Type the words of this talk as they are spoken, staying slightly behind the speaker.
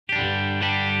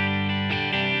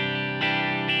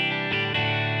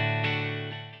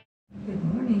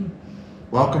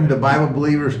Welcome to Bible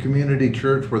Believers Community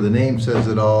Church, where the name says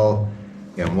it all.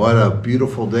 And what a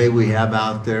beautiful day we have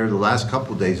out there. The last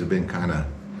couple of days have been kind of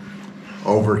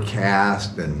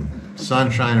overcast and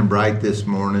sun shining bright this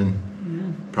morning.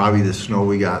 Probably the snow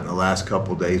we got in the last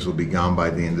couple of days will be gone by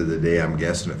the end of the day, I'm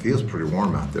guessing. It feels pretty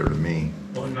warm out there to me.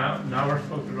 Well, now we're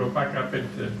supposed to go back up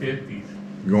into the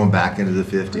 50s. Going back into the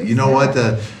 50s. You know what?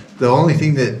 The only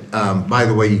thing that, by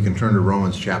the way, you can turn to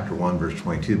Romans chapter 1, verse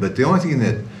 22, but the only thing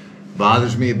that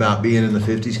bothers me about being in the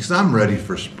 50s, because I'm ready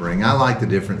for spring. I like the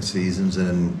different seasons,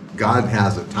 and God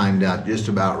has it timed out just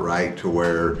about right to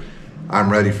where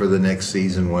I'm ready for the next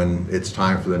season when it's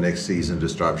time for the next season to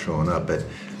start showing up. But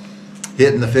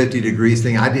hitting the 50 degrees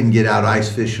thing, I didn't get out ice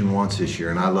fishing once this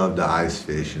year, and I love to ice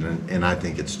fish, and I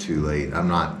think it's too late. I'm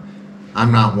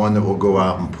not one that will go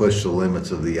out and push the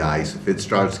limits of the ice. If it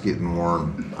starts getting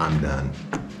warm, I'm done.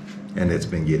 And it's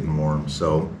been getting warm,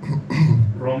 so.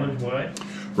 Romans what?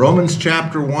 Romans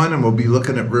chapter 1, and we'll be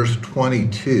looking at verse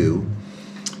 22.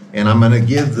 And I'm going to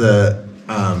give the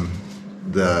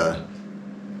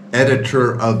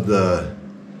editor of the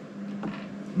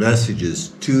messages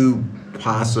two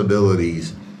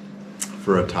possibilities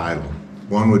for a title.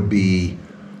 One would be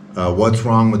What's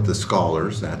Wrong with the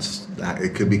Scholars?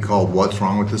 It could be called What's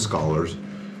Wrong with the Scholars.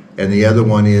 And the other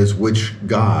one is, Which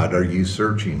God Are You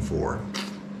Searching For?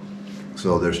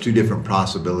 So there's two different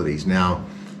possibilities. Now,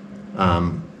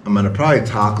 I'm going to probably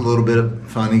talk a little bit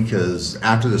funny because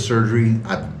after the surgery,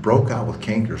 I broke out with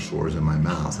canker sores in my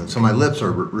mouth. And so my lips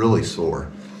are really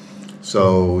sore.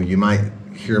 So you might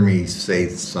hear me say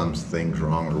some things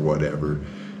wrong or whatever.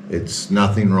 It's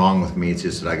nothing wrong with me. It's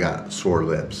just that I got sore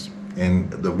lips.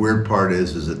 And the weird part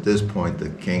is at this point, the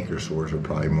canker sores are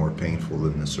probably more painful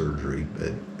than the surgery,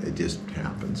 but it just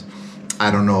happens.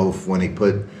 I don't know if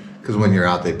because when you're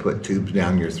out, they put tubes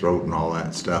down your throat and all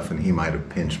that stuff, and he might have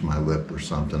pinched my lip or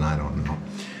something, I don't know.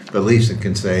 But Lisa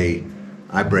can say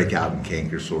I break out in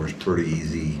canker sores pretty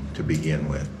easy to begin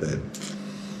with. But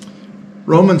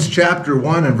Romans chapter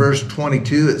 1 and verse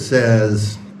 22, it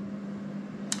says,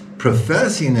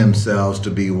 professing themselves to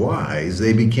be wise,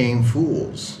 they became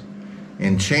fools,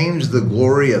 and changed the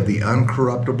glory of the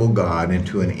uncorruptible God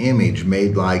into an image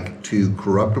made like to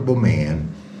corruptible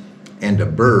man, and to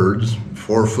birds,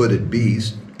 four-footed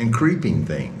beasts, and creeping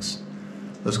things.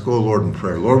 Let's go, Lord, in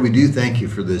prayer. Lord, we do thank you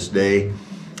for this day.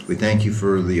 We thank you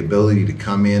for the ability to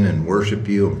come in and worship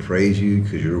you and praise you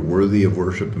because you're worthy of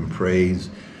worship and praise.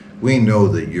 We know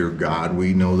that you're God.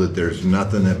 We know that there's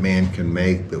nothing that man can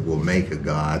make that will make a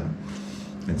God.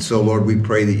 And so, Lord, we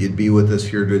pray that you'd be with us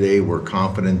here today. We're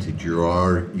confident that you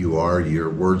are.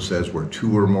 Your word says where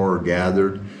two or more are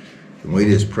gathered. And we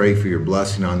just pray for your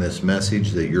blessing on this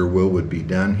message, that your will would be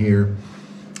done here.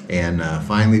 And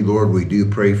finally, Lord, we do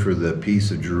pray for the peace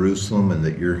of Jerusalem and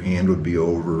that your hand would be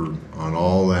over on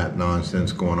all that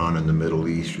nonsense going on in the Middle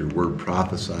East. Your word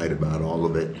prophesied about all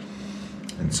of it.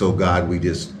 And so, God, we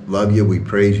just love you, we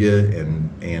praise you,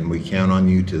 and we count on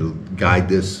you to guide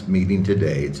this meeting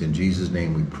today. It's in Jesus'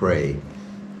 name we pray.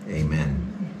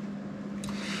 Amen.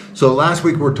 So last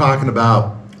week we were talking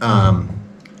about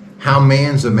how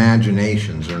man's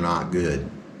imaginations are not good.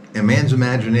 And man's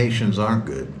imaginations aren't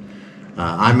good.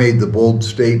 I made the bold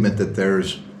statement that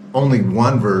there's only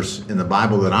one verse in the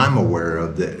Bible that I'm aware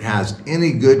of that has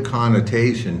any good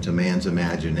connotation to man's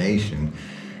imagination.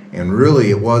 And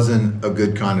really, it wasn't a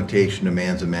good connotation to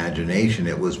man's imagination.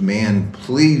 It was man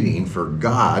pleading for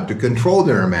God to control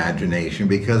their imagination,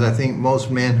 because I think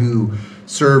most men who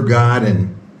serve God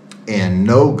and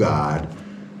know God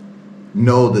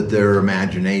know that their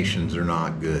imaginations are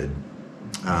not good.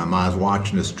 I was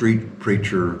watching a street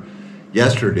preacher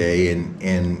yesterday, and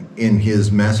in his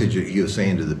message that he was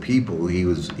saying to the people, he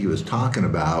was talking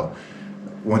about,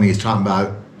 when he's talking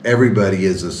about everybody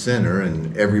is a sinner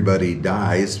and everybody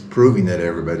dies, proving that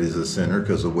everybody is a sinner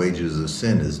because the wages of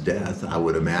sin is death. I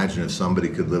would imagine if somebody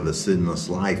could live a sinless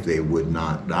life, they would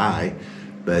not die,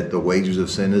 but the wages of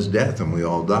sin is death and we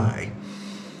all die.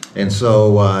 And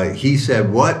so he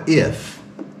said, what if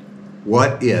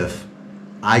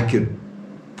I could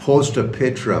post a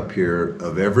picture up here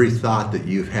of every thought that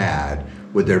you've had?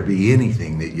 Would there be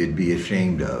anything that you'd be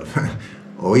ashamed of?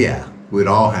 Oh yeah, we'd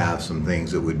all have some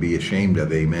things that we'd be ashamed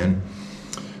of, amen?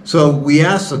 So we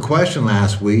asked the question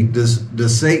last week, does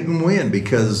Satan win?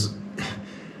 Because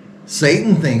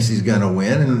Satan thinks he's going to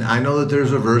win, and I know that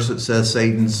there's a verse that says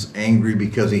Satan's angry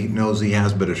because he knows he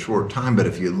has but a short time, but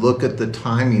if you look at the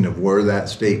timing of where that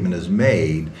statement is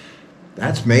made,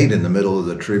 that's made in the middle of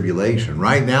the tribulation.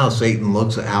 Right now, Satan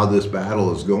looks at how this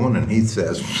battle is going and he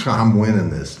says, I'm winning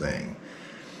this thing.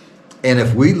 And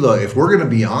if we're going to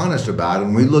be honest about it,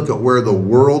 and we look at where the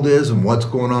world is and what's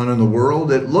going on in the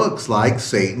world, it looks like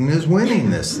Satan is winning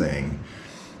this thing.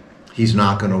 He's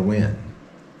not going to win.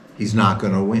 He's not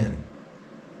going to win.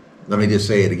 Let me just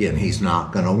say it again. He's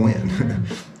not going to win.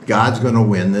 God's going to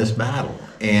win this battle.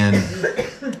 And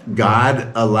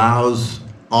God allows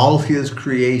all his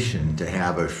creation to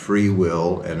have a free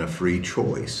will and a free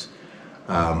choice.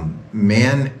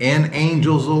 Men and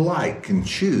angels alike can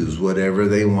choose whatever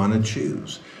they want to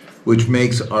choose, which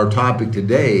makes our topic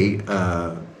today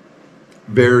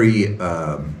very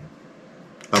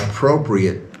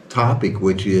appropriate topic,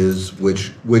 which is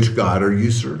which God are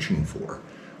you searching for?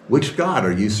 Which God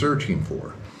are you searching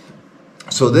for?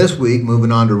 So this week,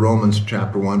 moving on to Romans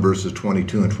chapter 1, verses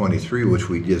 22 and 23, which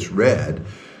we just read,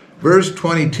 verse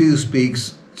 22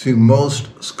 speaks to most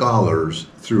scholars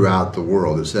throughout the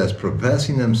world. It says,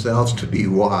 professing themselves to be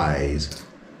wise,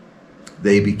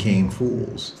 they became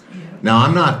fools. Yeah. Now,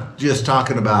 I'm not just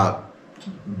talking about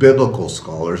biblical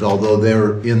scholars, although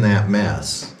they're in that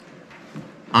mess.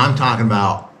 I'm talking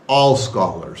about all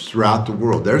scholars throughout the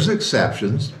world. There's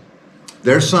exceptions.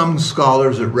 There's some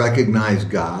scholars that recognize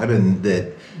God, and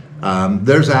that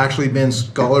there's actually been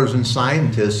scholars and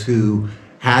scientists who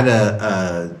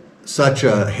had such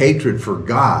a hatred for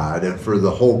God and for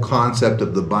the whole concept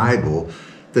of the Bible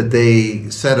that they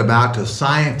set about to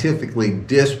scientifically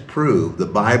disprove the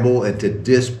Bible and to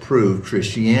disprove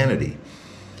Christianity.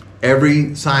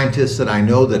 Every scientist that I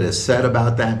know that has set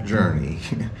about that journey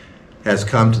has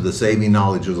come to the saving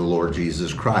knowledge of the Lord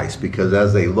Jesus Christ, because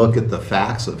as they look at the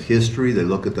facts of history, they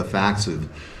look at the facts of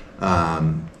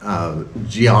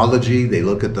geology, they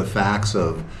look at the facts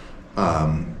of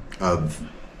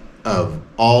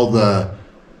all the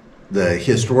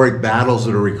historic battles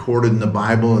that are recorded in the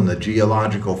Bible and the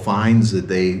geological finds that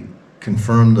they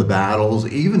confirm the battles,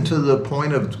 even to the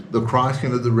point of the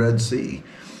crossing of the Red Sea.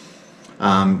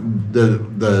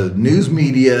 The news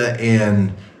media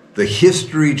and the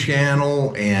History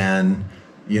Channel and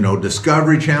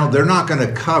Discovery Channel, they're not going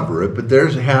to cover it, but there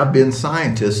have been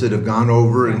scientists that have gone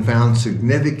over and found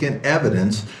significant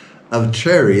evidence of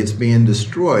chariots being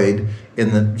destroyed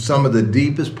in some of the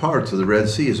deepest parts of the Red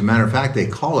Sea. As a matter of fact, they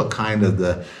call it kind of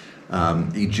the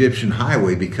Egyptian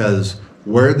highway, because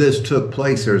where this took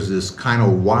place, there's this kind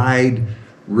of wide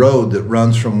road that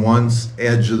runs from one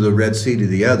edge of the Red Sea to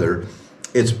the other.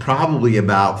 It's probably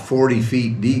about 40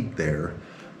 feet deep there.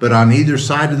 But on either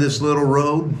side of this little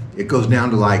road, it goes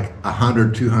down to like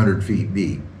 100, 200 feet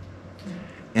deep.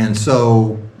 And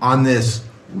so on this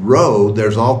road,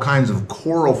 there's all kinds of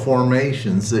coral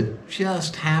formations that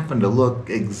just happen to look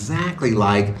exactly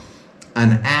like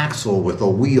an axle with a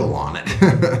wheel on it.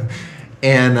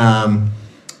 And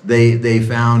they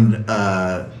found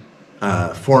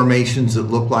formations that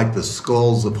look like the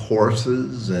skulls of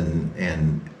horses,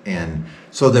 and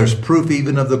so there's proof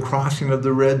even of the crossing of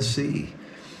the Red Sea.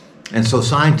 And so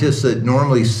scientists that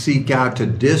normally seek out to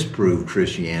disprove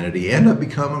Christianity end up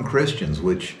becoming Christians,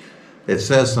 which it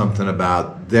says something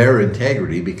about their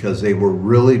integrity, because they were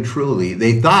really, truly,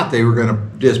 they thought they were going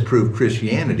to disprove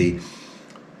Christianity,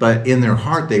 but in their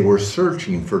heart they were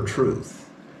searching for truth.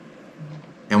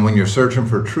 And when you're searching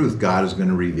for truth, God is going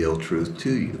to reveal truth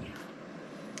to you.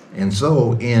 And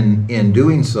so in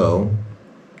doing so,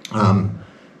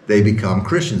 they become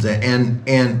Christians.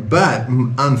 But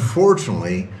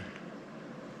unfortunately,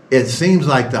 it seems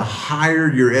like the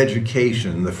higher your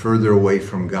education, the further away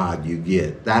from God you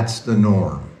get. That's the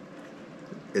norm.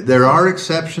 There are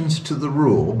exceptions to the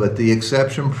rule, but the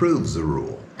exception proves the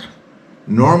rule.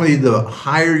 Normally, the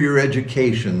higher your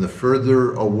education, the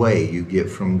further away you get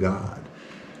from God.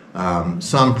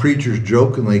 Some preachers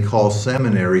jokingly call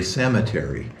seminary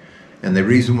cemetery. And the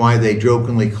reason why they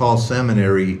jokingly call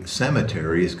seminary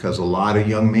cemetery is because a lot of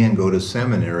young men go to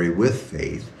seminary with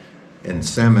faith, and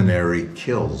seminary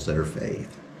kills their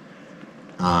faith.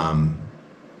 And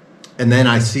then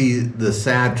I see the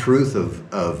sad truth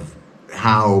of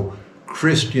how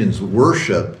Christians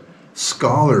worship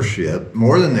scholarship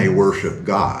more than they worship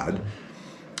God.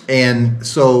 And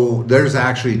so there's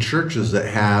actually churches that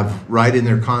have right in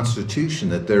their constitution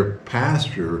that their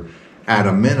pastor, at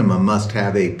a minimum, must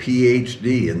have a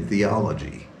PhD in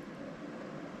theology.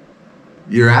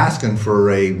 You're asking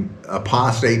for a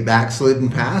apostate, backslidden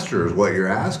pastor is what you're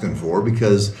asking for,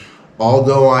 because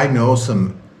although I know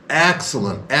some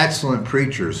excellent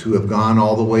preachers who have gone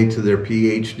all the way to their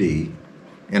PhD,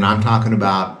 and I'm talking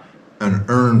about an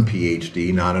earned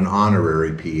PhD, not an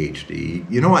honorary PhD.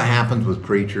 You know what happens with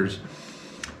preachers?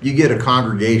 You get a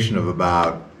congregation of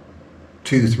about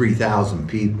 2,000-3,000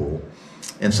 people,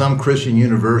 and some Christian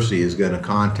university is going to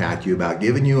contact you about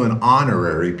giving you an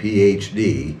honorary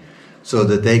PhD, so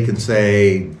that they can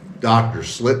say, Dr.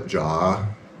 Slipjaw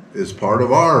is part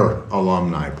of our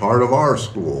alumni, part of our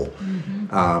school.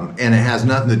 And it has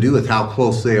nothing to do with how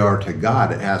close they are to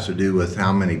God. It has to do with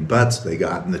how many butts they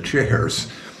got in the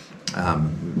chairs.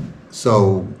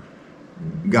 So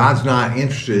God's not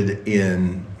interested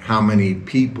in how many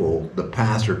people the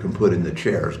pastor can put in the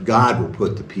chairs. God will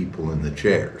put the people in the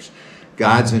chairs.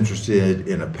 God's interested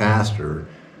in a pastor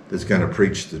that's going to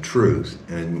preach the truth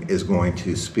and is going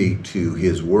to speak to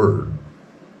his word.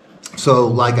 So,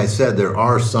 like I said, there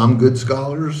are some good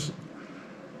scholars,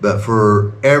 but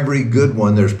for every good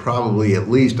one, there's probably at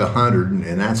least 100,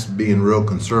 and that's being real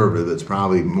conservative. It's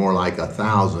probably more like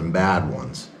 1,000 bad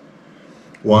ones.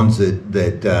 Ones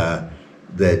that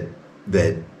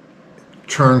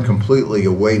turn completely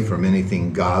away from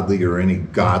anything godly or any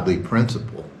godly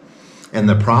principle. And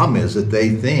the problem is that they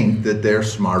think that they're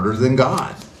smarter than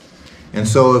God. And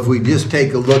so if we just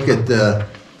take a look at the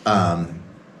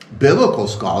biblical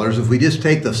scholars, if we just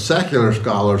take the secular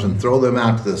scholars and throw them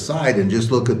out to the side and just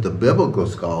look at the biblical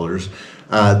scholars,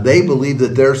 they believe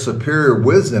that their superior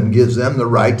wisdom gives them the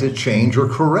right to change or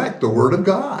correct the Word of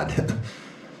God.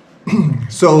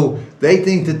 So they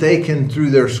think that they can, through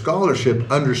their scholarship,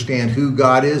 understand who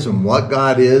God is and what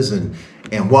God is and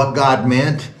what God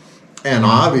meant. And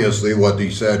obviously what he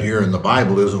said here in the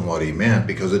Bible isn't what he meant,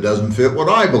 because it doesn't fit what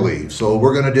I believe. So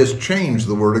we're going to just change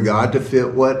the Word of God to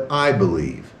fit what I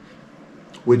believe.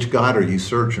 Which God are you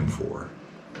searching for?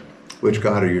 Which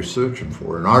God are you searching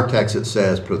for? In our text it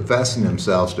says, professing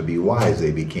themselves to be wise,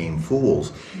 they became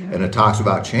fools. Yeah. And it talks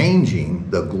about changing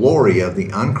the glory of the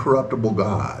uncorruptible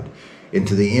God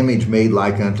into the image made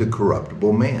like unto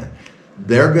corruptible man.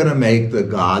 They're going to make the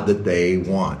God that they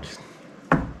want.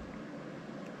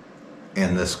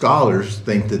 And the scholars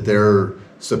think that their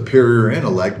superior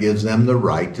intellect gives them the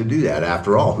right to do that.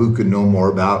 After all, who could know more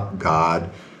about God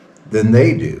than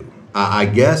they do? I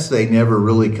guess they never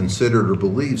really considered or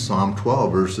believed Psalm 12,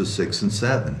 verses 6 and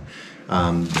 7.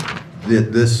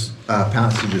 This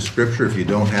passage of Scripture, if you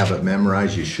don't have it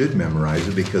memorized, you should memorize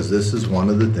it, because this is one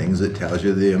of the things that tells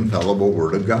you the infallible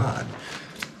Word of God.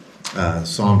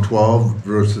 Psalm 12,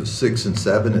 verses 6 and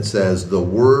 7, it says, the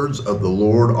words of the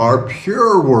Lord are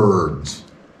pure words.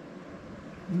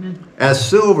 Amen. As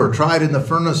silver tried in the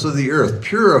furnace of the earth,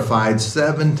 purified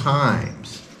 7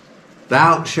 times.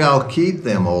 Thou shalt keep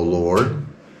them, O Lord.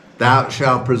 Thou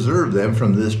shalt preserve them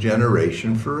from this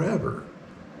generation forever.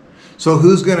 So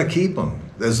who's going to keep them?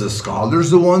 Is the scholars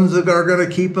the ones that are going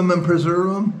to keep them and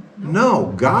preserve them?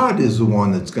 No, God is the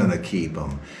one that's going to keep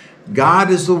them.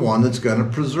 God is the one that's going to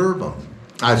preserve them.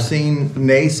 I've seen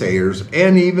naysayers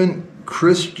and even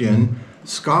Christian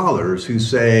scholars who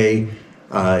say,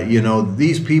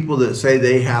 these people that say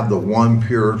they have the one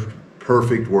pure,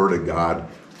 perfect Word of God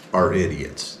are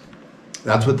idiots.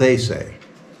 That's what they say.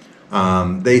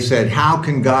 They said, how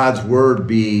can God's Word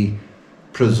be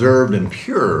preserved and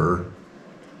pure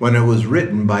when it was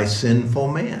written by sinful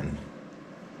men?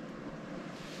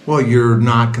 Well, you're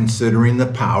not considering the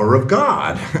power of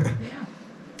God. Yeah.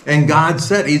 And God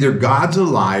said either God's a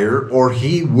liar or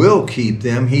he will keep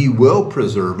them, he will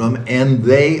preserve them, and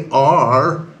they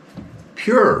are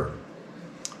pure.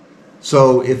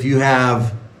 So if you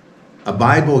have a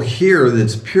Bible here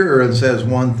that's pure and says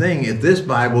one thing, if this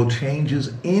Bible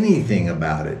changes anything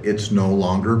about it, it's no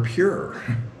longer pure.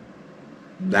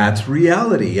 That's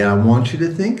reality, and I want you to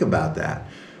think about that.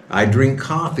 I drink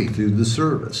coffee through the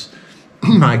service.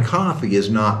 My coffee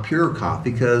is not pure coffee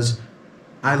because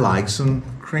I like some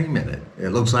cream in it. It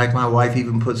looks like my wife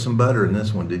even put some butter in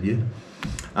this one, did you?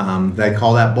 They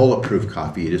call that bulletproof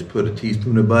coffee. You just put a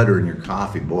teaspoon of butter in your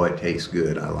coffee. Boy, it tastes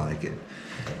good. I like it.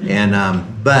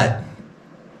 And but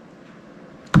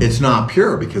it's not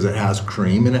pure because it has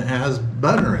cream and it has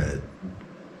butter in it.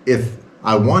 If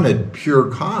I wanted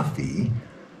pure coffee,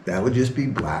 that would just be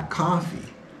black coffee.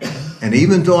 And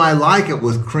even though I like it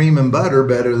with cream and butter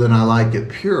better than I like it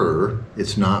pure,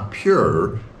 it's not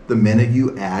pure the minute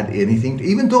you add anything.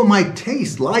 Even though it might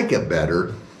taste like it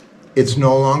better, it's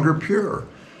no longer pure.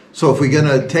 So if we're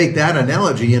going to take that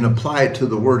analogy and apply it to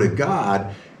the Word of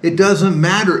God, it doesn't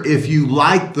matter if you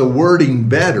like the wording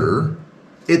better,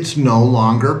 it's no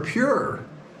longer pure.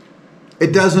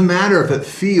 It doesn't matter if it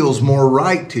feels more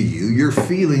right to you. Your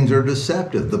feelings are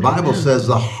deceptive. The Bible says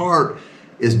the heart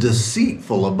is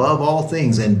deceitful above all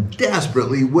things and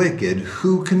desperately wicked.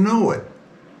 Who can know it?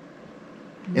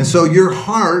 And so your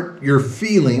heart, your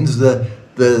feelings, the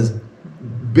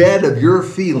bed of your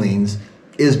feelings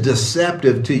is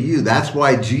deceptive to you. That's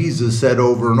why Jesus said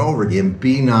over and over again,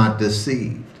 be not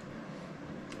deceived.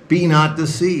 Be not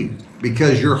deceived,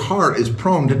 because your heart is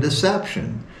prone to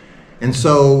deception. And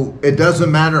so it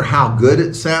doesn't matter how good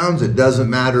it sounds. It doesn't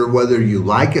matter whether you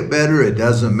like it better. It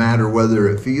doesn't matter whether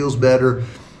it feels better.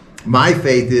 My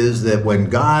faith is that when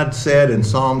God said in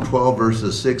Psalm 12,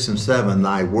 verses 6 and 7,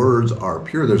 thy words are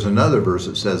pure. There's another verse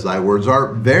that says thy words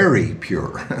are very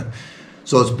pure.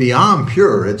 So it's beyond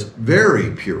pure. It's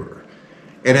very pure.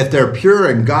 And if they're pure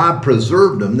and God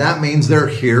preserved them, that means they're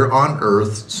here on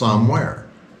earth somewhere,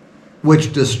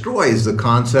 which destroys the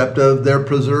concept of they're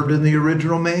preserved in the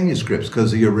original manuscripts,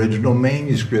 because the original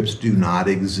manuscripts do not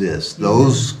exist.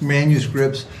 Those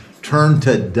manuscripts turned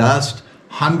to dust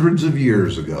hundreds of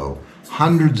years ago,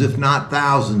 hundreds if not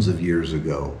thousands of years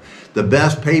ago. The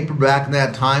best paper back in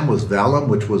that time was vellum,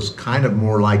 which was kind of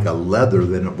more like a leather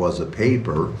than it was a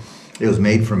paper. It was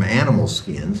made from animal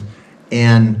skins.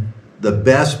 And the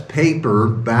best paper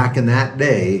back in that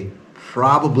day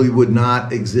probably would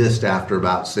not exist after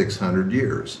about 600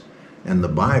 years. And the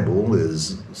Bible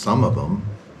is, some of them,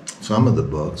 some of the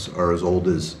books are as old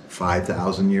as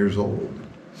 5,000 years old.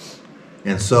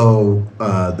 And so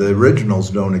the originals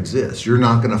don't exist. You're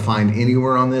not going to find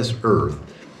anywhere on this earth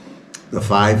the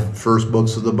 5 first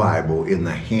books of the Bible in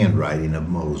the handwriting of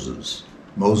Moses.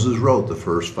 Moses wrote the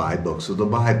first 5 books of the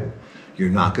Bible. You're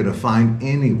not going to find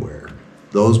anywhere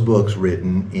those books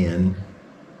written in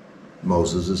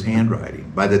Moses'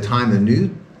 handwriting. By the time the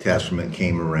New Testament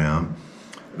came around,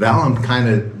 vellum kind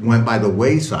of went by the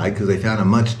wayside because they found a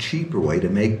much cheaper way to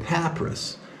make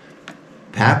papyrus.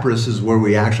 Papyrus is where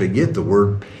we actually get the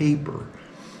word paper.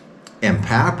 And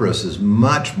papyrus is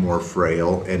much more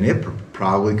frail, and it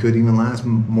probably could even last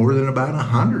more than about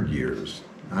 100 years.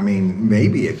 I mean,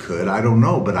 maybe it could, I don't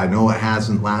know, but I know it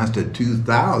hasn't lasted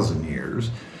 2,000 years.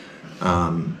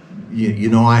 You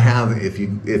know, I have, if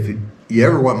you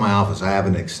ever went to my office, I have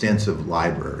an extensive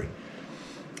library.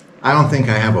 I don't think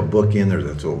I have a book in there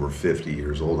that's over 50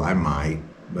 years old. I might,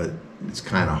 but it's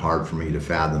kind of hard for me to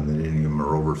fathom that any of them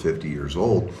are over 50 years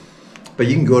old. But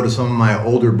you can go to some of my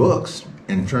older books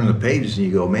and turn the pages and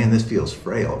you go, man, this feels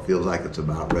frail. It feels like it's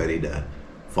about ready to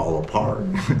fall apart.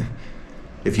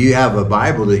 If you have a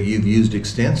Bible that you've used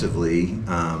extensively,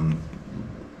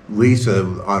 Lisa,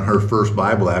 on her first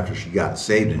Bible after she got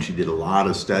saved, and she did a lot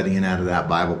of studying out of that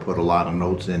Bible, put a lot of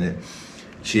notes in it.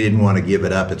 She didn't want to give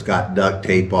it up. It's got duct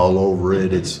tape all over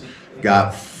it. It's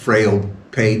got frail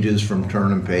pages from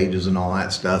turning pages and all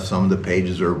that stuff. Some of the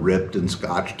pages are ripped and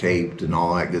scotch taped and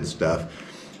all that good stuff.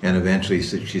 And eventually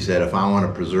she said, if I want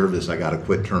to preserve this, I got to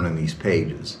quit turning these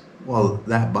pages. Well,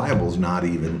 that Bible's not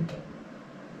even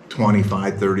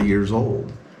 25, 30 years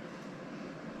old.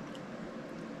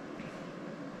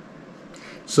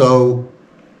 So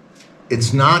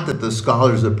it's not that the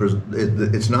scholars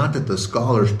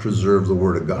preserve the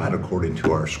Word of God according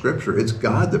to our Scripture. It's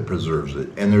God that preserves it,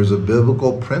 and there's a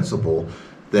biblical principle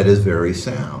that is very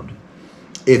sound.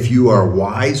 If you are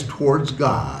wise towards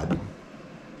God,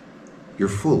 you're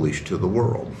foolish to the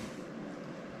world.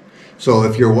 So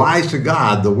if you're wise to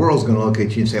God, the world's going to look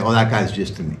at you and say, "Oh, that guy's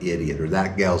just an idiot," or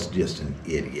 "That gal's just an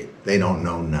idiot. They don't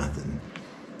know nothing.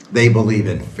 They believe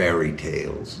in fairy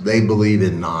tales. They believe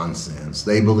in nonsense.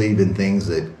 They believe in things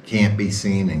that can't be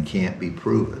seen and can't be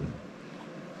proven."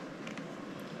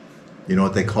 You know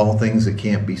what they call things that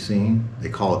can't be seen? They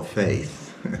call it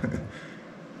faith.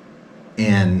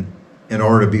 And in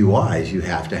order to be wise, you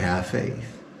have to have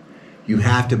faith. You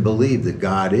have to believe that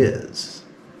God is,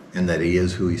 and that He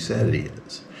is who He said He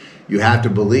is. You have to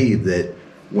believe that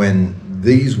when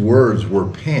these words were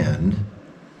penned,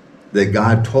 that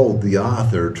God told the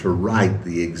author to write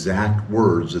the exact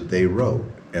words that they wrote.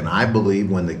 And I believe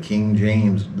when the King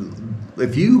James,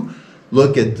 if you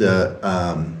look at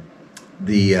the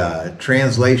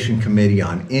translation committee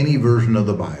on any version of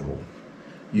the Bible,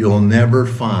 you'll never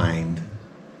find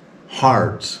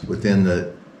hearts within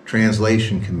the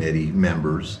translation committee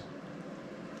members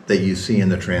that you see in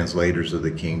the translators of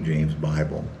the King James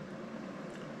Bible.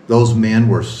 Those men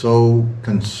were so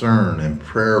concerned and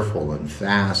prayerful and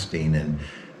fasting and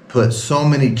put so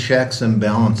many checks and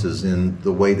balances in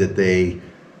the way that they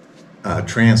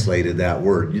translated that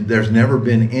word. There's never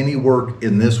been any work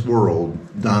in this world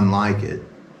done like it,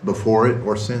 before it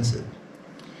or since it.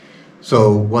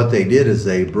 So what they did is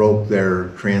they broke their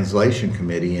translation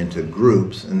committee into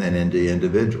groups and then into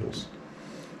individuals.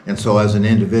 And so as an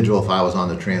individual, if I was on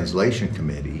the translation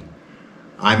committee,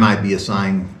 I might be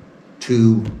assigned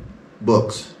 2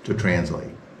 books to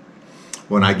translate.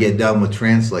 When I get done with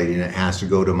translating, it has to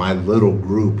go to my little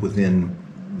group within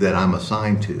that I'm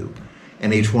assigned to.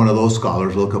 And each one of those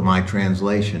scholars look at my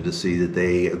translation to see that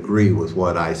they agree with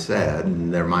what I said,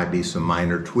 and there might be some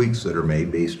minor tweaks that are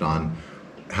made based on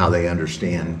how they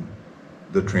understand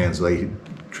the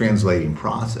translating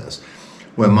process.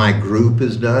 When my group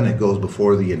is done, it goes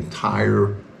before the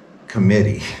entire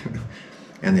committee.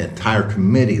 And the entire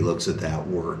committee looks at that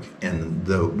work and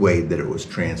the way that it was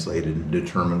translated and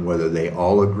determine whether they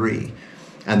all agree.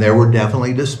 And there were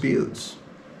definitely disputes.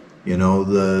 You know,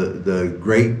 the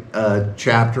great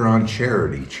chapter on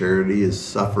charity. Charity is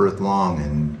suffereth long,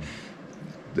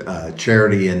 and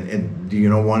charity, and do you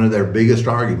know one of their biggest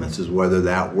arguments is whether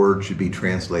that word should be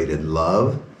translated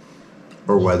love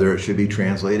or whether it should be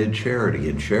translated charity.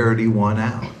 And charity won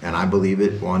out, and I believe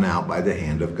it won out by the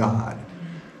hand of God.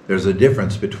 There's a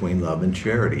difference between love and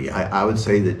charity. I would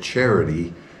say that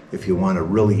charity, if you want a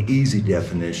really easy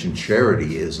definition,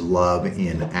 charity is love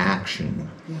in action.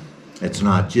 Yeah. It's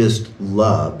not just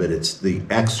love, but it's the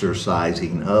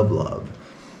exercising of love.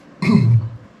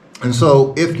 And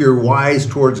so if you're wise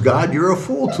towards God, you're a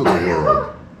fool to the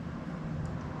world.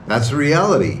 That's the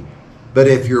reality. But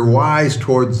if you're wise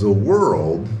towards the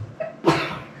world,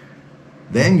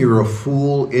 then you're a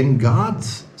fool in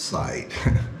God's sight.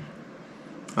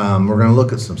 We're going to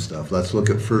look at some stuff. Let's look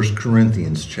at 1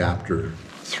 Corinthians chapter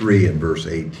 3 and verse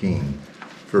 18.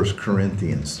 1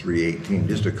 Corinthians 3:18,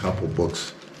 just a couple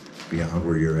books beyond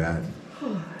where you're at.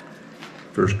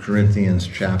 1 Corinthians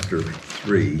chapter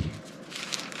 3.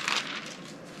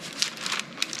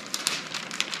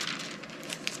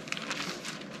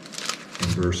 And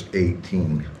verse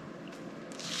 18.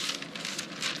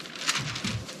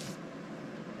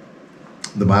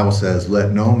 The Bible says,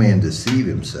 "Let no man deceive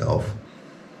himself.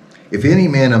 If any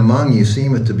man among you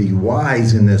seemeth to be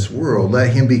wise in this world,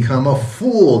 let him become a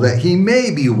fool, that he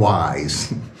may be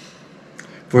wise.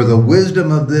 For the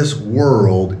wisdom of this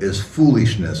world is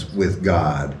foolishness with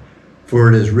God. For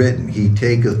it is written, He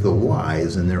taketh the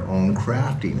wise in their own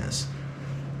craftiness."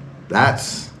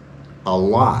 That's a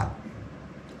lot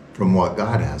from what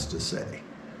God has to say.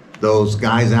 Those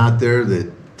guys out there that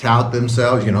tout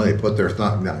themselves, you know, they put their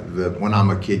thumb. When I'm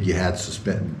a kid, you had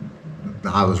suspended.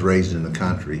 I was raised in the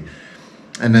country,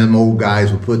 and them old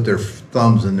guys would put their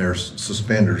thumbs in their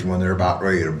suspenders when they're about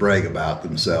ready to brag about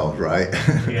themselves, right?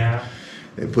 Yeah.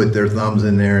 They put their thumbs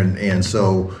in there, and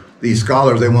so these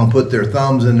scholars, they want to put their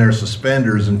thumbs in their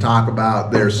suspenders and talk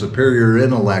about their superior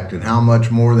intellect and how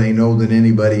much more they know than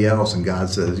anybody else, and God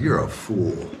says, you're a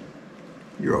fool.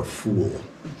 You're a fool.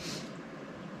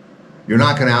 You're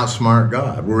not going to outsmart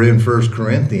God. We're in 1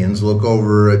 Corinthians. Look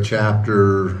over at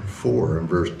chapter 4 and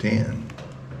verse 10.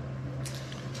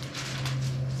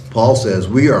 Paul says,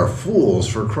 "We are fools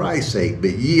for Christ's sake,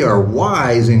 but ye are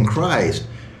wise in Christ.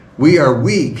 We are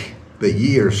weak, but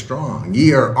ye are strong.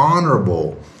 Ye are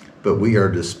honorable, but we are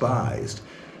despised."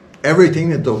 Everything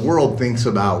that the world thinks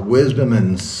about wisdom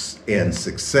and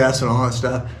success and all that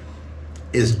stuff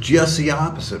is just the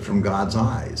opposite from God's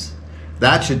eyes.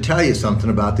 That should tell you something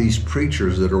about these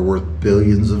preachers that are worth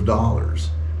billions of dollars.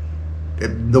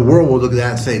 The world will look at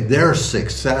that and say, they're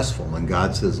successful. And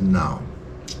God says, no,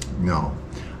 no.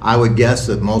 I would guess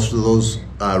that most of those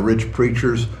rich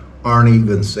preachers aren't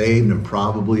even saved, and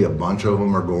probably a bunch of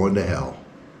them are going to hell.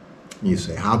 You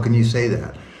say, how can you say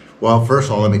that? Well, first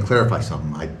of all, let me clarify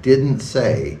something. I didn't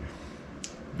say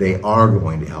they are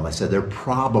going to hell. I said they're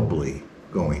probably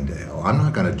going to hell. I'm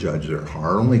not going to judge their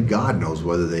heart. Only God knows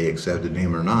whether they accepted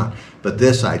Him or not. But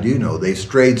this I do know. They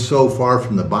strayed so far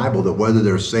from the Bible that whether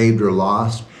they're saved or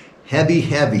lost, heavy,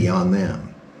 heavy on them.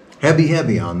 Heavy,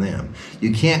 heavy on them.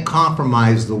 You can't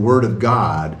compromise the Word of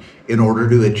God in order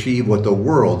to achieve what the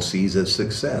world sees as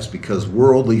success, because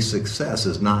worldly success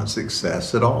is not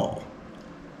success at all.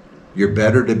 You're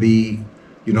better to be,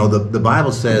 you know, the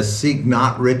Bible says, seek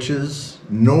not riches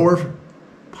nor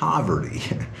poverty.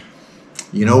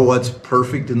 You know what's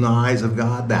perfect in the eyes of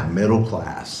God? That middle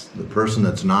class, the person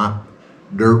that's not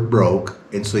dirt broke.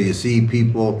 And so you see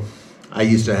people, I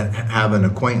used to have an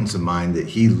acquaintance of mine that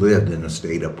he lived in a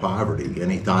state of poverty,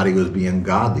 and he thought he was being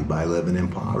godly by living in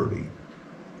poverty.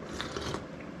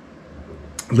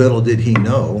 Little did he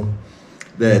know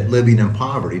that living in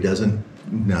poverty doesn't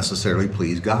necessarily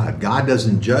please God. God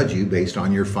doesn't judge you based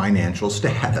on your financial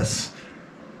status.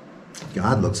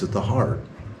 God looks at the heart.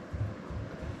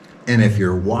 And if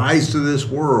you're wise to this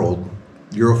world,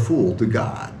 you're a fool to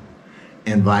God.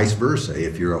 And vice versa.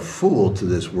 If you're a fool to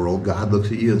this world, God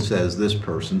looks at you and says, this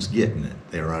person's getting it.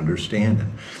 They're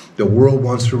understanding. The world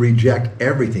wants to reject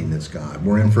everything that's God.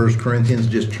 We're in 1 Corinthians.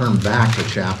 Just turn back to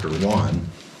chapter 1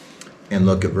 and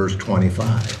look at verse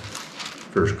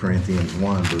 25. 1 Corinthians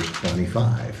 1, verse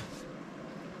 25.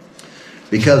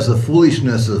 Because the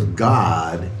foolishness of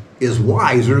God is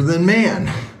wiser than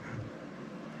man,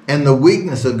 and the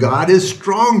weakness of God is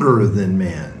stronger than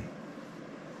men.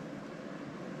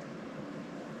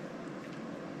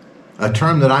 A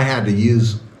term that I had to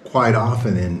use quite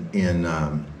often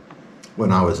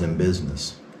when I was in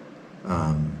business.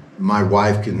 My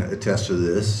wife can attest to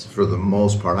this for the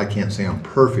most part. I can't say I'm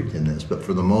perfect in this, but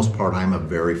for the most part, I'm a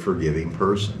very forgiving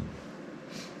person.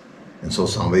 And so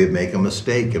somebody would make a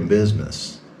mistake in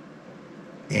business.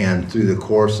 And through the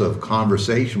course of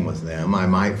conversation with them, I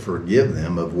might forgive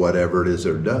them of whatever it is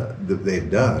that they've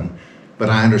done, but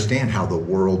I understand how the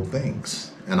world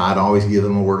thinks. And I'd always give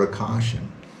them a word of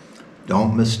caution.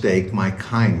 Don't mistake my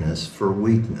kindness for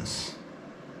weakness.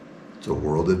 It's a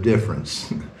world of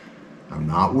difference. I'm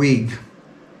not weak,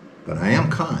 but I am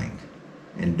kind.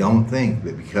 And don't think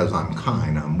that because I'm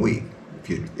kind, I'm weak.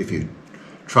 If you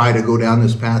try to go down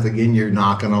this path again, you're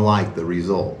not going to like the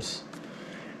results.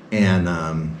 And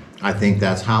I think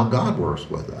that's how God works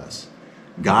with us.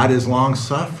 God is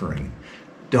long-suffering.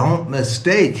 Don't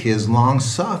mistake his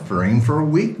long-suffering for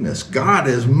weakness. God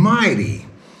is mighty.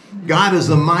 God is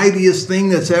the mightiest thing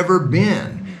that's ever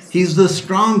been. He's the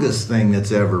strongest thing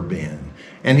that's ever been.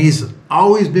 And he's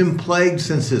always been plagued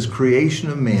since his creation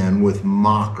of man with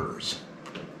mockers.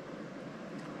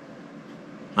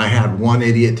 I had one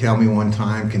idiot tell me one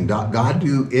time, can God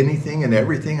do anything and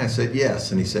everything? I said,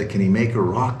 yes. And he said, can he make a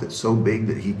rock that's so big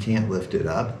that he can't lift it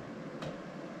up?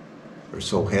 Or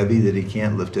so heavy that he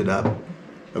can't lift it up?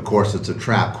 Of course, it's a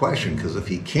trap question, because if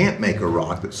he can't make a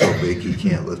rock that's so big he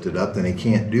can't lift it up, then he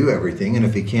can't do everything. And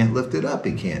if he can't lift it up,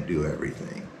 he can't do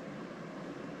everything.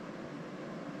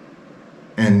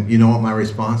 And you know what my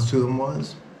response to him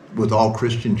was? With all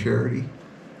Christian charity?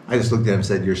 I just looked at him and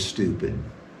said, you're stupid.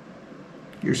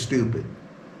 You're stupid.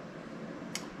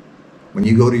 When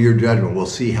you go to your judgment, we'll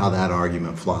see how that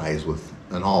argument flies with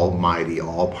an almighty,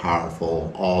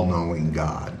 all-powerful, all-knowing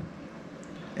God.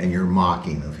 And you're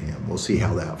mocking of him. We'll see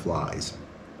how that flies.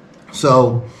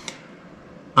 So,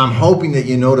 I'm hoping that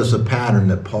you notice a pattern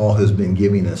that Paul has been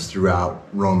giving us throughout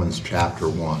Romans chapter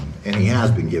 1. And he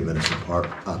has been giving us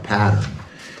a pattern.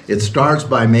 It starts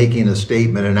by making a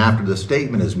statement, and after the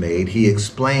statement is made, he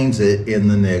explains it in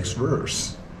the next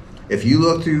verse. If you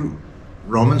look through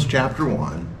Romans chapter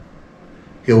 1,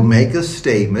 he'll make a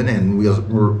statement, and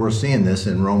we're seeing this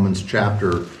in Romans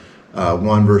chapter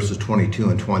 1, verses 22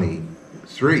 and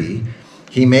 23.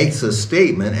 He makes a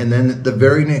statement, and then the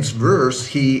very next verse,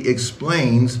 he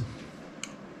explains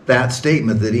that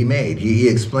statement that he made. He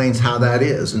explains how that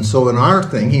is. And so in our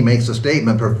thing, he makes a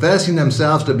statement, professing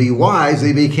themselves to be wise,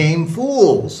 they became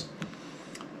fools.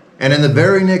 And in the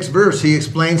very next verse, he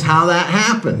explains how that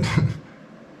happened.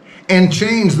 And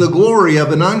changed the glory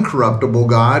of an uncorruptible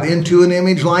God into an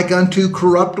image like unto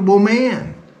corruptible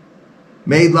man,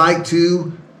 made like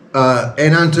to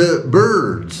and unto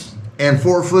birds and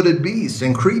four-footed beasts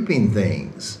and creeping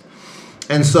things.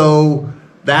 And so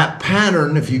that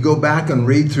pattern, if you go back and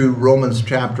read through Romans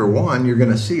chapter 1, you're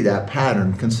going to see that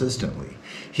pattern consistently.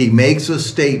 He makes a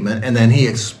statement and then he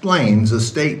explains a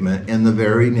statement in the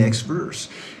very next verse.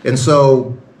 And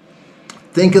so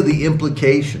think of the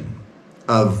implication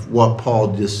of what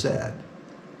Paul just said.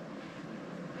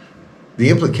 The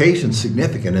implication's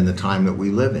significant in the time that we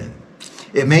live in.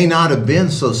 It may not have been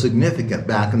so significant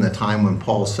back in the time when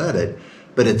Paul said it,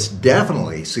 but it's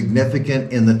definitely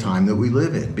significant in the time that we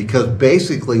live in. Because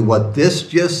basically what this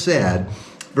just said,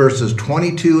 verses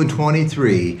 22 and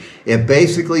 23, it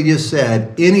basically just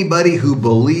said anybody who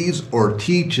believes or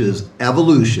teaches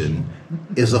evolution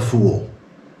is a fool.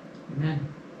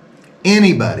 Amen.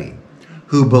 Anybody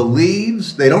who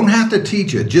believes, they don't have to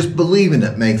teach it, just believing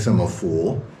it makes them a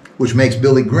fool, which makes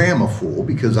Billy Graham a fool,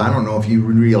 because I don't know if you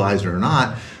realize it or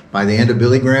not, by the end of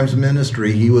Billy Graham's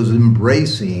ministry, he was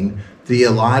embracing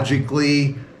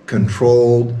theologically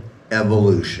controlled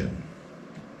evolution.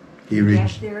 Gap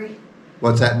theory?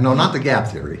 What's that? No, not the gap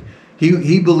theory.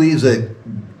 He believes that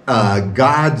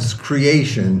God's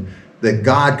creation, that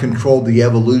God controlled the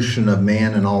evolution of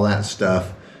man and all that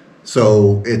stuff.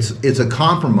 So it's a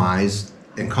compromise.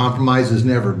 And compromise is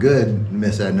never good,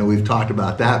 Miss Edna. We've talked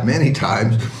about that many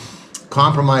times.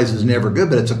 Compromise is never good,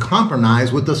 but it's a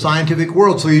compromise with the scientific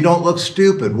world so you don't look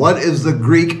stupid. What is the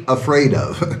Greek afraid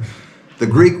of? The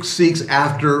Greek seeks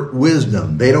after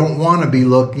wisdom. They don't want to be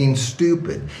looking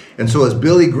stupid. And so as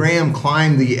Billy Graham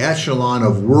climbed the echelon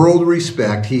of world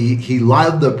respect, he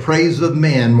loved the praise of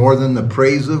man more than the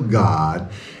praise of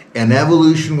God. And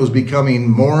evolution was becoming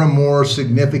more and more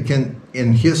significant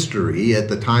in history at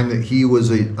the time that he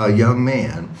was a young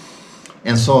man.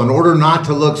 And so in order not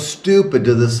to look stupid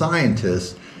to the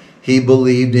scientists, he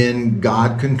believed in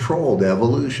God-controlled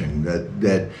evolution,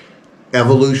 that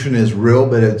evolution is real,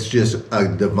 but it's just a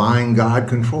divine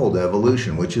God-controlled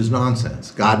evolution, which is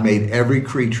nonsense. God made every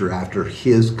creature after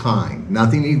his kind.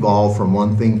 Nothing evolved from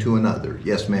one thing to another.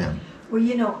 Yes, ma'am. Well,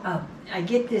 you know, I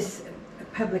get this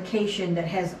publication that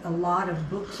has a lot of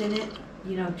books in it,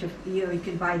 you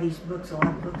can buy these books, a lot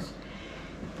of books.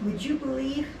 Would you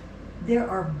believe there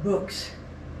are books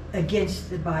against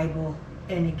the Bible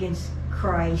and against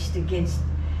Christ,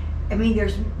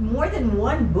 there's more than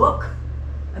one book.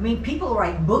 People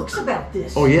write books about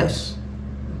this. Oh, yes.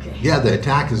 Okay. Yeah, the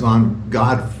attack is on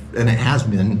God, and it has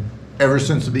been ever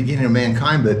since the beginning of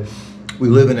mankind, but we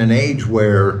live in an age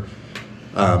where,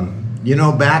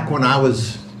 back when I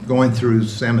was going through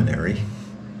seminary,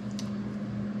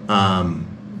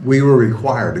 we were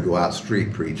required to go out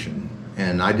street preaching,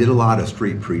 and I did a lot of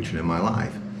street preaching in my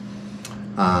life.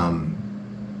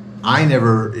 I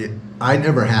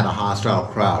never had a hostile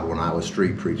crowd when I was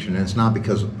street preaching, and it's not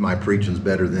because my preaching's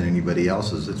better than anybody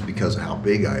else's, it's because of how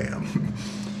big I am.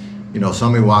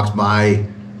 Somebody walks by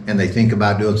and they think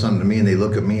about doing something to me, and they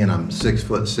look at me and I'm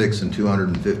 6'6" and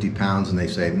 250 pounds, and they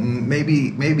say,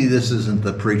 maybe this isn't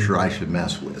the preacher I should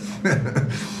mess with.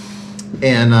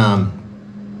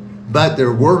 But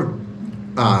there were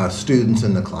students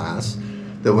in the class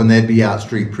that when they'd be out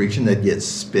street preaching, they'd get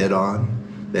spit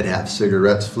on, they'd have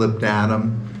cigarettes flipped at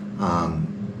them,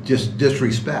 just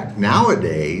disrespect.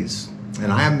 Nowadays,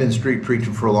 and I haven't been street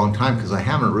preaching for a long time because I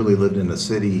haven't really lived in a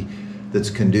city that's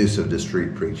conducive to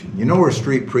street preaching. You know where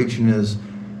street preaching is?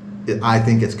 I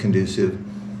think it's conducive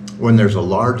when there's a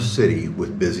large city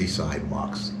with busy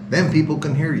sidewalks. Then people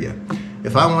can hear you.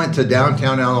 If I went to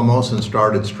downtown Alamosa and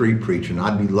started street preaching,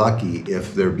 I'd be lucky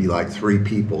if there'd be like 3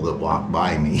 people that walked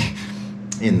by me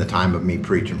in the time of me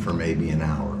preaching for maybe an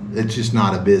hour. It's just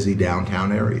not a busy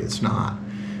downtown area. It's not.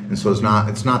 And so it's not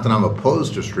that I'm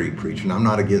opposed to street preaching. I'm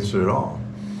not against it at all.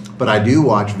 But I do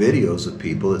watch videos of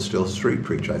people that still street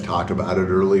preach. I talked about it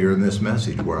earlier in this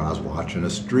message where I was watching a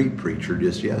street preacher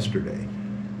just yesterday.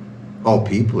 Oh,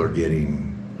 people are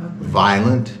getting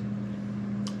violent,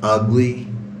 ugly,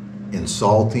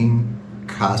 insulting,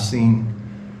 cussing.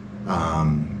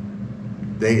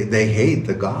 They hate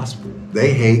the gospel.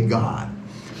 They hate God.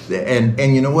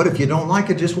 And you know what? If you don't like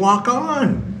it, just walk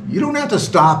on. You don't have to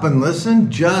stop and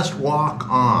listen. Just walk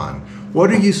on. What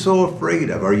are you so afraid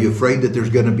of? Are you afraid that there's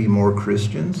going to be more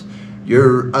Christians?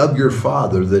 You're of your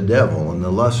father, the devil, and the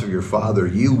lust of your father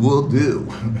you will do.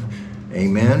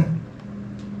 Amen?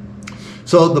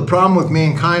 So the problem with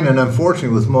mankind, and unfortunately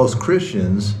with most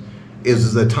Christians,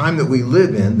 is the time that we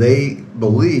live in, they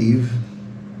believe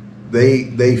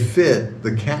they fit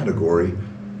the category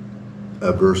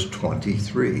of verse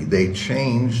 23. They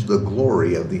change the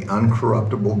glory of the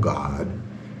uncorruptible God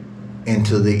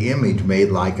into the image made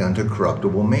like unto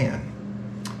corruptible man.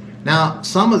 Now,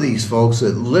 some of these folks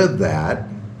that live that,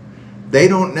 they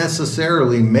don't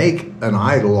necessarily make an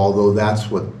idol, although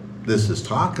that's what this is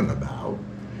talking about.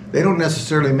 They don't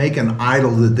necessarily make an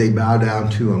idol that they bow down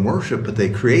to and worship, but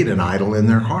they create an idol in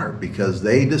their heart because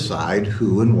they decide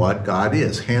who and what God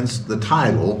is. Hence the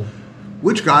title,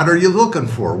 which God are you looking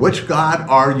for? Which God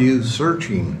are you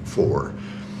searching for?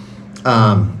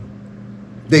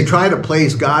 They try to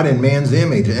place God in man's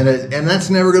image, and that's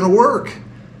never going to work.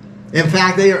 In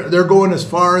fact, they're going as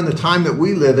far in the time that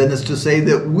we live in as to say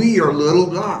that we are little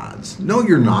gods. No,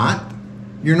 you're not.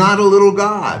 You're not a little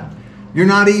God. You're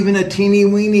not even a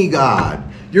teeny-weeny God.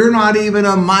 You're not even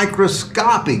a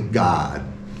microscopic God.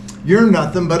 You're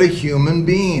nothing but a human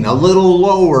being, a little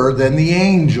lower than the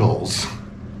angels.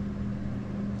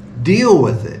 Deal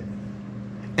with it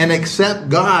and accept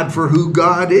God for who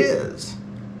God is.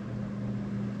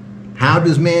 How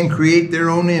does man create their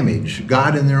own image?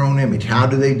 God in their own image. How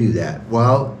do they do that?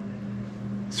 Well,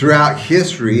 throughout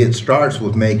history, it starts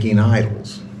with making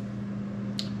idols.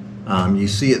 You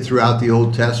see it throughout the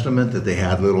Old Testament that they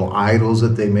had little idols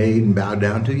that they made and bowed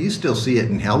down to. You still see it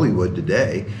in Hollywood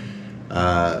today.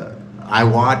 I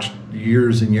watched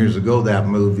years and years ago that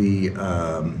movie,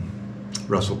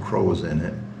 Russell Crowe was in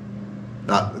it.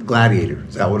 Gladiator.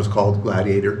 Is that what it's called?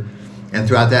 Gladiator. And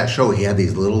throughout that show, he had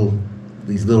these little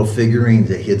figurines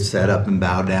that he'd set up and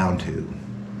bow down to.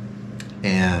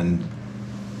 And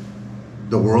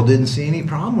the world didn't see any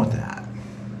problem with that.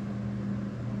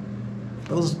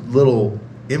 Those little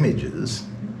images.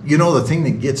 You know, the thing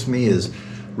that gets me is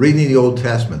reading the Old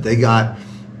Testament. They got,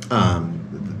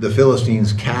 the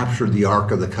Philistines captured the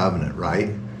Ark of the Covenant, right?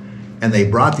 And they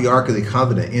brought the Ark of the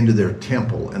Covenant into their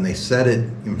temple, and they set it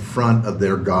in front of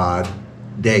their god,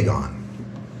 Dagon.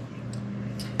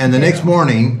 And the next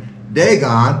morning,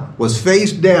 Dagon was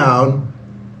face down,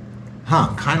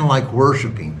 kind of like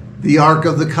worshiping the Ark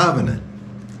of the Covenant.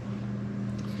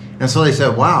 And so they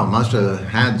said, wow, must have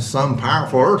had some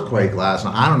powerful earthquake last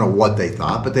night. I don't know what they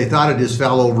thought, but they thought it just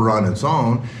fell over on its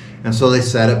own. And so they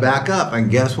set it back up. And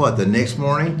guess what? The next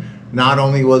morning, Not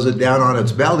only was it down on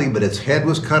its belly, but its head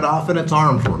was cut off and its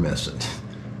arms were missing.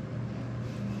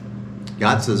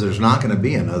 God says there's not going to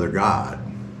be another God.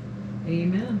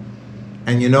 Amen.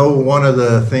 And you know one of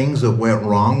the things that went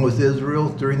wrong with Israel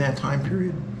during that time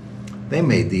period? They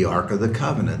made the Ark of the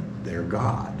Covenant their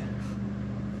God.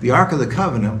 The Ark of the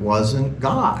Covenant wasn't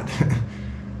God.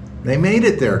 They made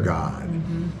it their God.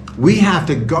 We have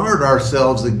to guard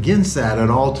ourselves against that at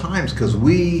all times, because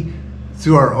we,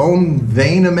 through our own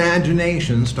vain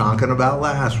imaginations, talking about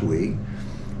last week,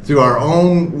 through our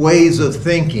own ways of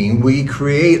thinking, we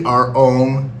create our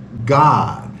own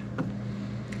God.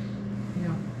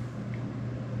 Yeah.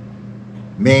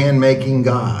 Man making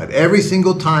God. Every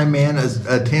single time man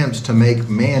attempts to make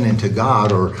man into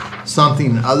God or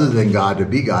something other than God to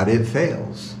be God, it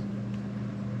fails.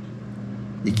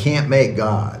 You can't make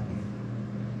God.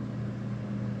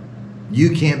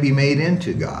 You can't be made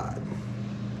into God.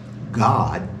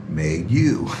 God made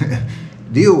you.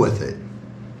 Deal with it.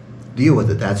 Deal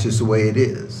with it. That's just the way it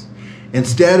is.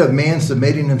 Instead of man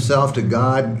submitting himself to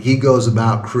God, he goes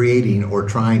about creating or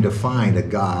trying to find a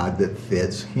God that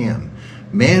fits him.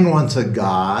 Man wants a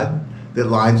God that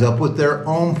lines up with their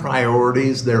own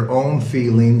priorities, their own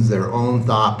feelings, their own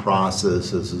thought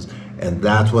processes, and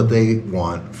that's what they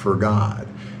want for God.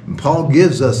 And Paul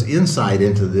gives us insight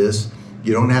into this.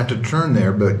 You don't have to turn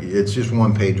there, but it's just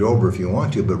one page over if you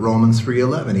want to. But Romans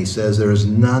 3:11, he says, there is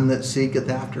none that seeketh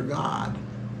after God.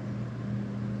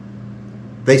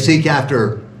 They seek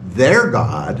after their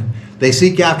God. They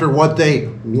seek after what they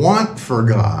want for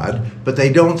God, but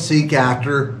they don't seek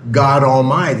after God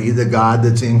Almighty, the God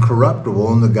that's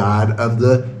incorruptible and the God of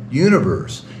the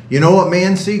universe. You know what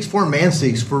man seeks for? Man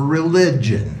seeks for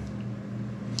religion.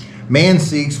 Man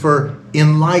seeks for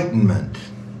enlightenment.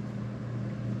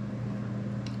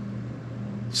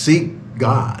 Seek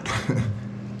God.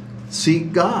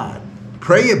 Seek God.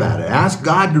 Pray about it. Ask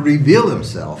God to reveal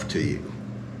himself to you.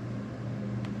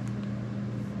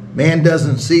 Man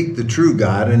doesn't seek the true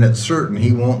God, and it's certain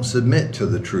he won't submit to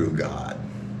the true God.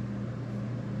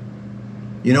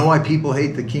 You know why people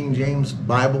hate the King James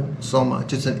Bible so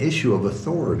much? It's an issue of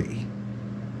authority.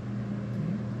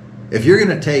 If you're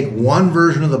going to take one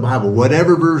version of the Bible,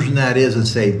 whatever version that is, and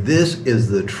say, this is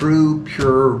the true,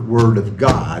 pure Word of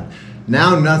God,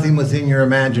 now nothing within your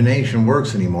imagination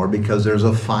works anymore, because there's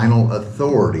a final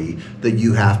authority that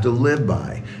you have to live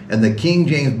by. And the King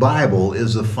James Bible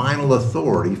is the final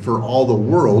authority for all the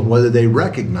world, whether they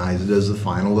recognize it as the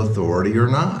final authority or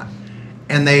not.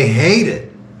 And they hate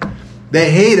it.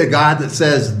 They hate a God that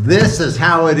says, this is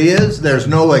how it is. There's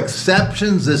no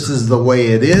exceptions. This is the way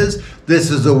it is.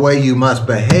 This is the way you must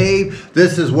behave.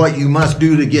 This is what you must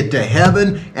do to get to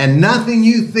heaven. And nothing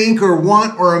you think or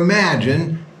want or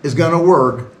imagine is going to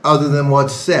work other than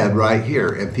what's said right here.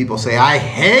 And people say, I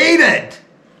hate it.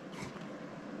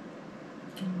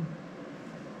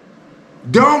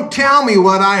 Don't tell me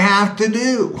what I have to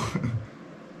do.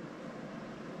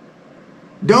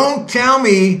 Don't tell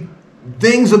me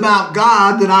things about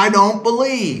God that I don't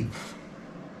believe.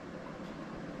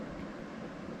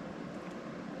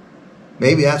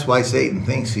 Maybe that's why Satan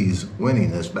thinks he's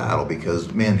winning this battle,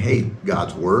 because men hate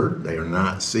God's word. They are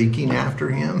not seeking after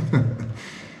him.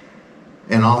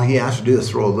 And all he has to do is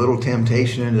throw a little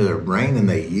temptation into their brain, and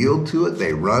they yield to it,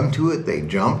 they run to it, they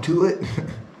jump to it.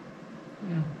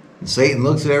 Yeah. And Satan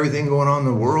looks at everything going on in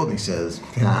the world and he says,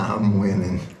 I'm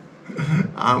winning.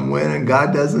 I'm winning.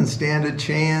 God doesn't stand a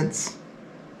chance.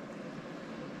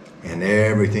 And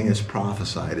everything that's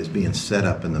prophesied is being set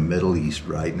up in the Middle East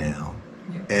right now.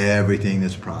 Yeah. Everything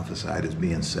that's prophesied is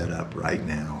being set up right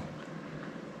now.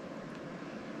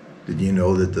 Did you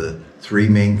know that the three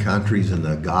main countries in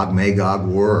the Gog-Magog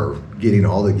war are getting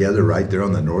all together right there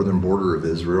on the northern border of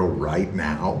Israel right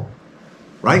now?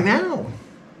 Right now.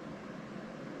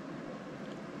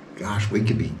 Gosh, we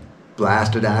could be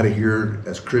blasted out of here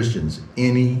as Christians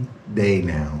any day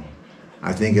now.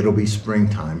 I think it'll be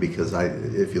springtime, because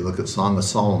if you look at Song of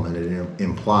Solomon, it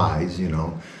implies, you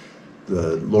know,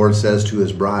 the Lord says to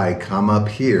his bride, come up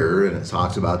here, and it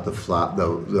talks about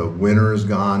the winter is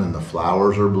gone and the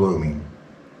flowers are blooming.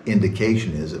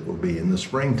 Indication is it will be in the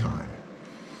springtime.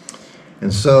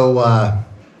 And so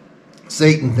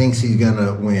Satan thinks he's going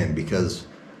to win, because,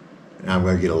 and I'm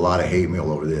going to get a lot of hate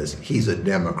mail over this, he's a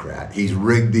Democrat. He's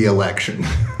rigged the election.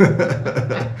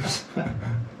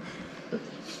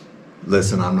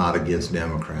 Listen, I'm not against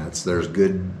Democrats. There's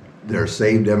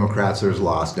saved Democrats, there's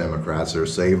lost Democrats,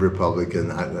 there's saved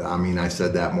Republicans. I mean, I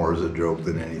said that more as a joke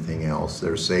than anything else.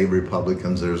 There's saved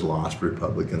Republicans, there's lost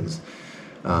Republicans.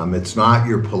 It's not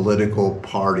your political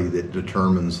party that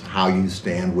determines how you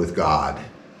stand with God.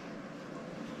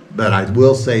 But I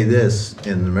will say this,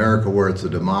 in America where it's a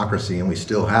democracy and we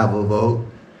still have a vote,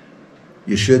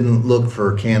 you shouldn't look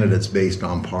for candidates based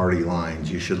on party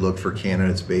lines. You should look for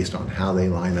candidates based on how they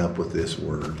line up with this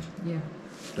word. Yeah.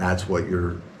 That's what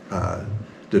your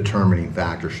determining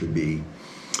factor should be.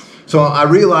 So I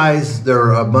realize there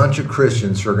are a bunch of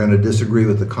Christians who are going to disagree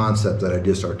with the concept that I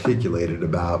just articulated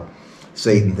about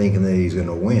Satan thinking that he's going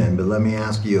to win. But let me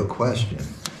ask you a question.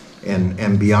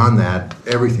 And beyond that,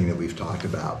 everything that we've talked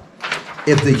about.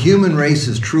 If the human race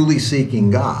is truly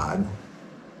seeking God,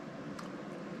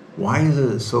 why is it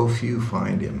that so few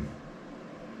find him?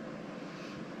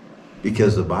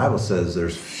 Because the Bible says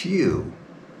there's few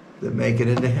that make it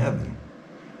into heaven.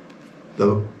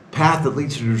 The path that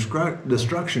leads to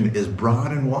destruction is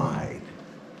broad and wide,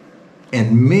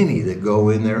 and many that go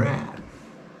in thereat.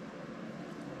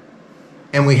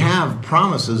 And we have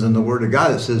promises in the Word of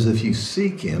God that says if you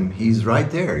seek him, he's right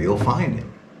there. You'll find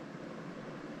him.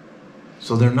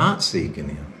 So they're not seeking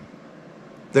him.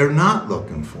 They're not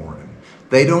looking for him.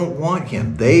 They don't want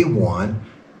him. They want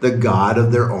the God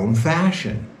of their own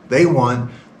fashion. They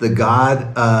want the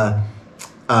God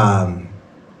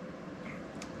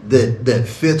that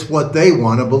fits what they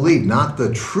want to believe. Not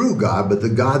the true God, but the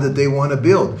God that they want to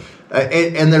build.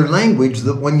 And their language,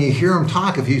 that when you hear them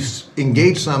talk, if you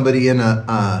engage somebody in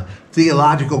a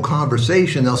theological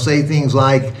conversation, they'll say things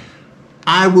like,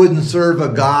 I wouldn't serve a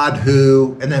God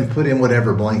who, and then put in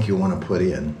whatever blank you want to put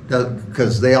in.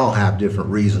 Because they all have different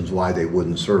reasons why they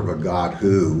wouldn't serve a God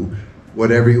who,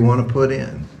 whatever you want to put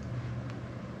in.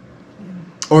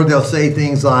 Or they'll say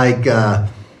things like,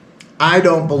 I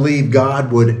don't believe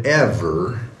God would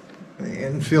ever,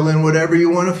 and fill in whatever you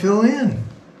want to fill in.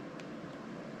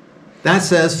 That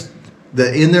says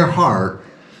that in their heart,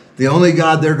 the only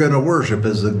God they're going to worship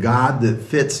is the God that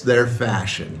fits their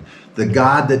fashion. The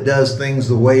God that does things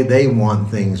the way they want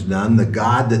things done. The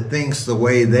God that thinks the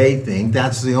way they think.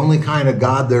 That's the only kind of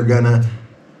God they're going to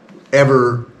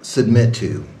ever submit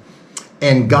to.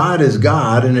 And God is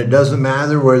God, and it doesn't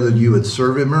matter whether you would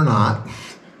serve him or not.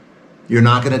 You're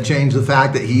not going to change the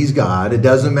fact that he's God. It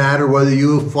doesn't matter whether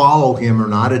you follow him or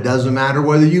not. It doesn't matter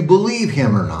whether you believe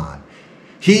him or not.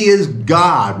 He is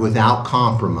God without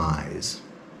compromise.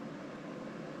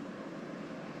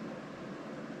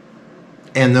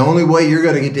 And the only way you're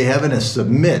going to get to heaven is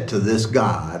submit to this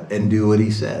God and do what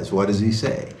he says. What does he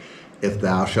say? If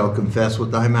thou shalt confess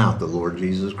with thy mouth the Lord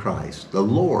Jesus Christ, the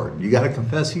Lord, you got to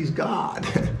confess he's God.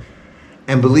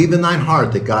 And believe in thine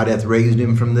heart that God hath raised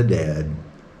him from the dead,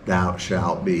 thou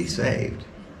shalt be saved.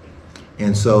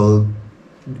 And so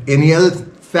any other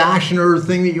fashion or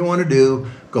thing that you want to do,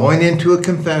 going into a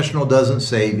confessional doesn't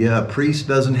save you. A priest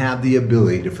doesn't have the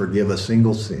ability to forgive a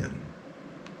single sin.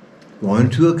 Going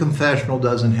to a confessional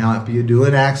doesn't help you.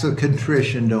 Doing acts of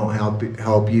contrition don't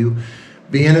help you.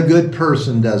 Being a good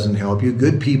person doesn't help you.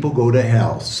 Good people go to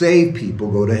hell. Saved people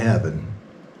go to heaven.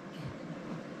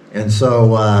 And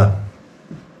so,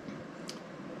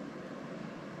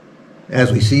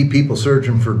 as we see people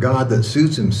searching for God that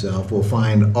suits himself, we'll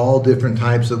find all different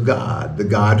types of God. The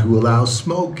God who allows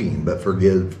smoking but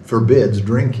forbids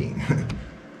drinking.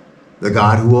 The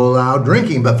God who will allow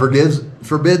drinking but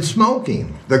forbids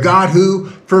smoking. The God who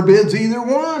forbids either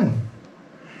one.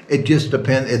 It just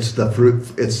depends. It's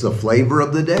the flavor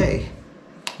of the day.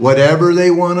 Whatever they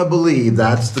want to believe,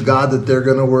 that's the God that they're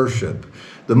going to worship.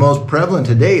 The most prevalent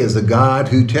today is the God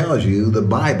who tells you the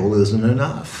Bible isn't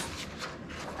enough.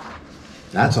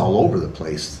 That's all over the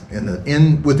place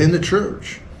within the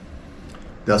church.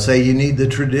 They'll say you need the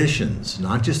traditions,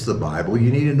 not just the Bible.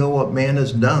 You need to know what man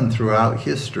has done throughout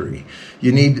history.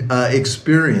 You need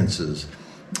experiences.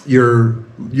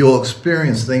 You'll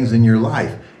experience things in your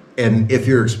life. And if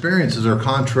your experiences are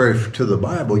contrary to the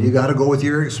Bible, you got to go with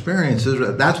your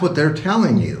experiences. That's what they're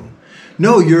telling you.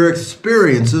 No, your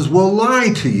experiences will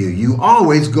lie to you. You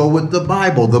always go with the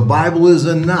Bible. The Bible is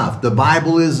enough. The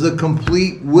Bible is the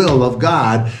complete will of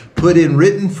God put in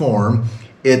written form.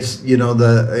 It's,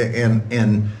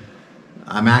 and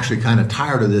I'm actually kind of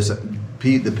tired of this.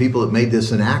 The people that made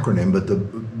this an acronym,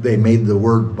 but they made the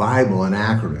word Bible an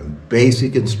acronym.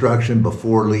 Basic instruction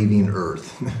before leaving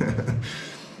Earth.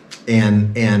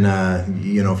 And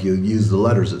if you use the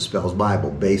letters, it spells Bible.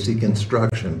 Basic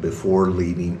instruction before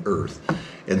leaving Earth.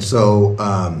 And so,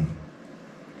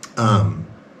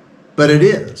 but it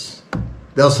is.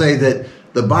 They'll say that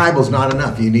the Bible's not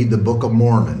enough. You need the Book of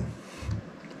Mormon.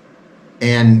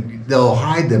 And they'll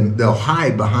hide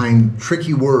behind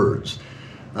tricky words.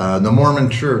 The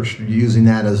Mormon Church, using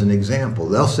that as an example,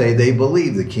 they'll say they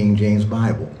believe the King James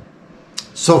Bible,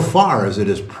 so far as it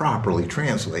is properly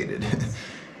translated.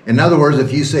 In other words,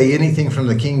 if you say anything from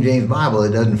the King James Bible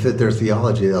that doesn't fit their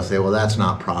theology, they'll say, well, that's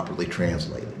not properly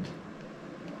translated.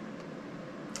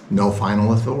 No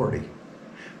final authority.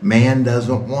 Man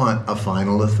doesn't want a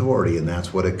final authority, and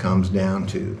that's what it comes down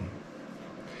to.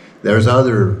 There's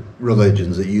other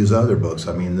religions that use other books.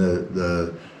 I mean,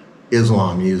 the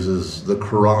Islam uses the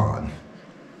Quran,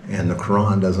 and the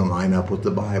Quran doesn't line up with the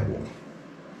Bible.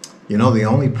 You know, the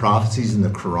only prophecies in the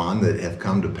Quran that have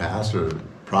come to pass are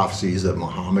prophecies that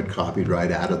Muhammad copied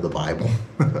right out of the Bible.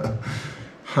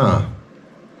 Huh.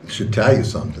 Should tell you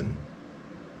something.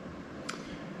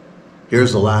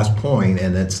 Here's the last point,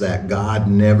 and it's that God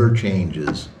never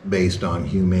changes based on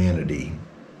humanity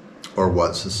or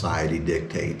what society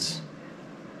dictates.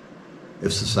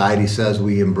 If society says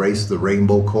we embrace the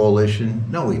Rainbow Coalition,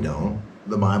 no, we don't.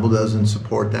 The Bible doesn't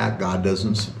support that. God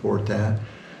doesn't support that.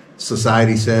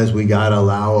 Society says we got to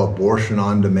allow abortion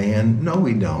on demand. No,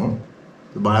 we don't.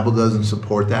 The Bible doesn't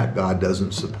support that. God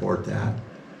doesn't support that.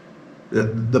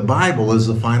 The Bible is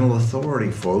the final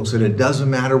authority, folks, and it doesn't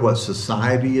matter what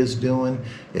society is doing.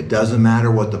 It doesn't matter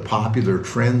what the popular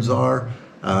trends are.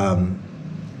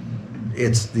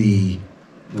 It's the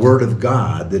Word of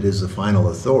God that is the final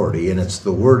authority, and it's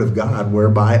the Word of God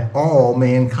whereby all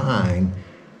mankind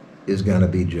is going to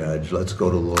be judged. Let's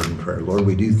go to the Lord in prayer. Lord,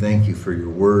 we do thank you for your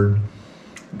Word.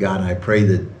 God, I pray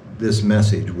that this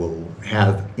message will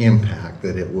have impact,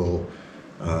 that it will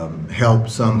help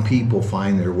some people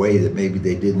find their way that maybe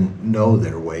they didn't know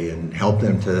their way, and help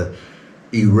them to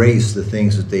erase the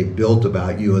things that they built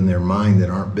about you in their mind that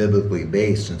aren't biblically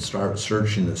based, and start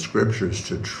searching the scriptures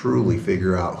to truly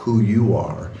figure out who you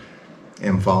are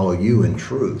and follow you in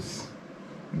truth.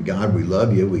 God, we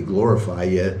love you, we glorify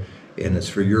you, and it's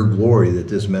for your glory that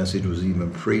this message was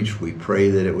even preached. We pray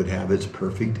that it would have its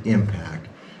perfect impact.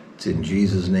 It's in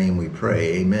Jesus' name we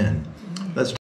pray, amen. Let's